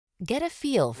Get a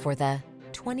feel for the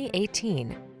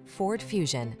 2018 Ford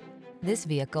Fusion. This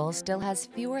vehicle still has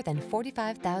fewer than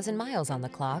 45,000 miles on the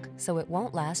clock, so it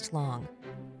won't last long.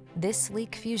 This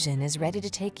sleek Fusion is ready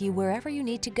to take you wherever you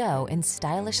need to go in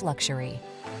stylish luxury.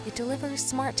 It delivers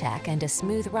smart tech and a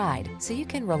smooth ride, so you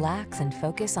can relax and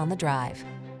focus on the drive.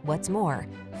 What's more,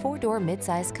 four-door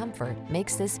midsize comfort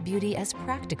makes this beauty as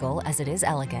practical as it is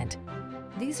elegant.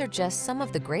 These are just some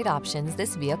of the great options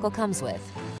this vehicle comes with: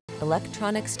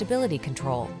 electronic stability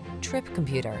control, trip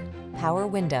computer, power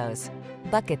windows,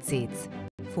 bucket seats,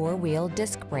 four-wheel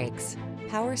disc brakes,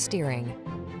 power steering.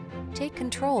 Take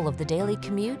control of the daily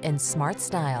commute in smart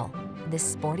style. This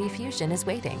sporty Fusion is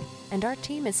waiting, and our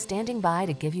team is standing by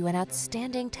to give you an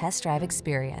outstanding test drive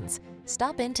experience.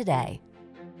 Stop in today.